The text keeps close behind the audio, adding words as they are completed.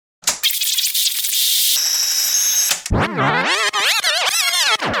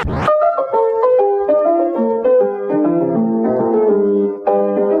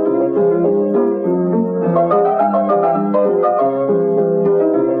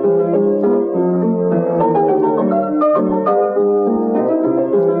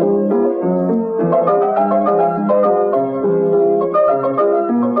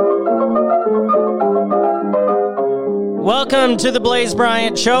Welcome to the Blaze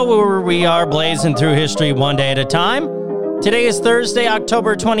Bryant Show, where we are blazing through history one day at a time. Today is Thursday,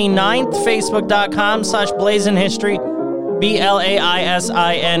 October 29th, Facebook.com/BlazinHistory,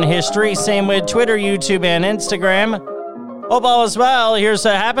 BLAISIN History. Same with Twitter, YouTube, and Instagram. Hope all is well. Here's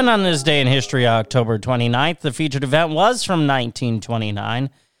what happened on this day in history, October 29th. The featured event was from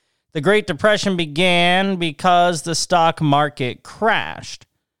 1929. The Great Depression began because the stock market crashed.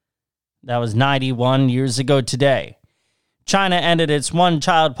 That was 91 years ago today. China ended its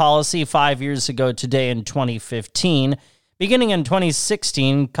one-child policy 5 years ago today in 2015. Beginning in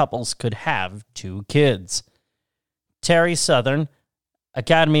 2016, couples could have 2 kids. Terry Southern,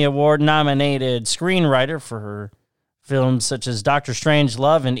 Academy Award-nominated screenwriter for her films such as Dr.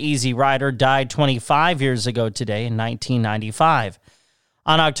 Strangelove and Easy Rider, died 25 years ago today in 1995.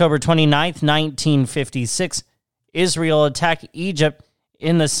 On October 29th, 1956, Israel attacked Egypt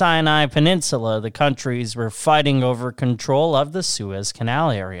in the Sinai Peninsula. The countries were fighting over control of the Suez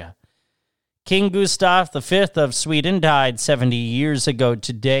Canal area. King Gustav V of Sweden died 70 years ago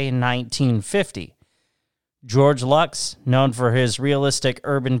today in 1950. George Lux, known for his realistic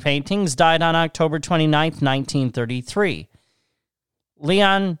urban paintings, died on October 29, 1933.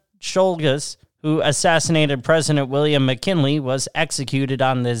 Leon Czolgosz, who assassinated President William McKinley, was executed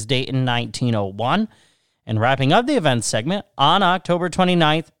on this date in 1901. And wrapping up the events segment, on October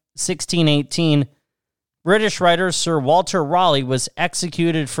 29th, 1618, British writer Sir Walter Raleigh was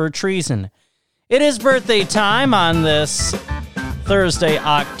executed for treason. It is birthday time on this Thursday,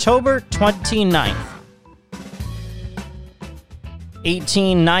 October 29th.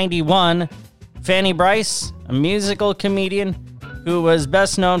 1891, Fanny Brice, a musical comedian who was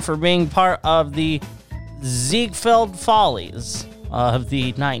best known for being part of the Ziegfeld Follies of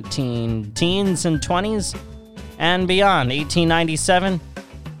the 19-teens and 20s and beyond. 1897,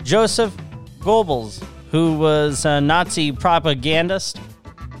 Joseph Goebbels, who was a Nazi propagandist.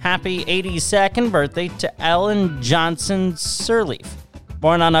 Happy 82nd birthday to Ellen Johnson Sirleaf.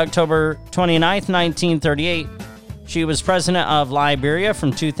 Born on October 29th, 1938, she was president of Liberia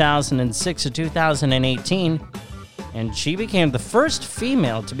from 2006 to 2018, and she became the first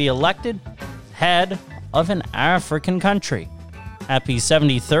female to be elected head of an African country. Happy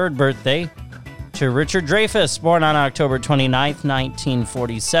 73rd birthday to Richard Dreyfuss, born on October 29th,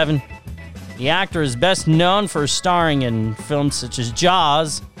 1947. The actor is best known for starring in films such as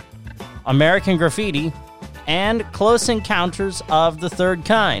Jaws, American Graffiti, and Close Encounters of the Third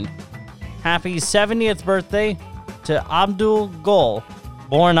Kind. Happy 70th birthday to Abdul Gül,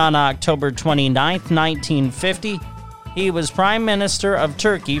 born on October 29th, 1950. He was Prime Minister of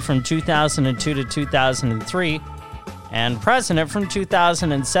Turkey from 2002 to 2003. And president from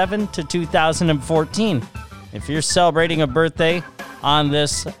 2007 to 2014. If you're celebrating a birthday on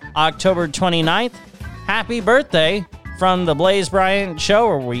this October 29th, happy birthday from the Blaze Bryant Show,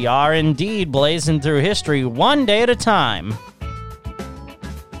 where we are indeed blazing through history one day at a time.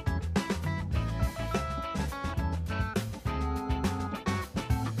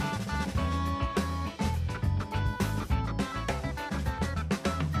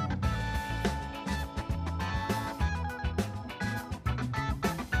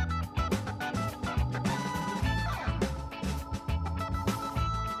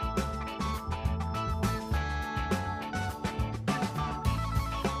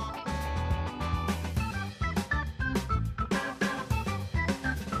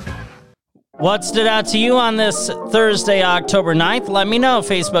 What stood out to you on this Thursday, October 9th? Let me know.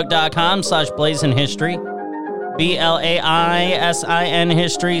 Facebook.com/BlazinHistory. BLAISIN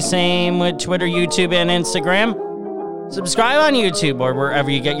History. Same with Twitter, YouTube, and Instagram. Subscribe on YouTube or wherever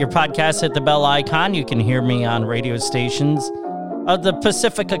you get your podcasts. Hit the bell icon. You can hear me on radio stations of the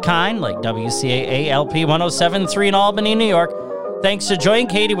Pacifica kind, like WCAA LP 107.3 in Albany, New York. Thanks to Joy and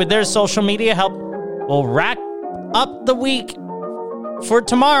Katie with their social media help. We'll wrap up the week for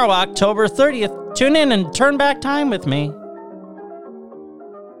tomorrow, October 30th. Tune in and turn back time with me.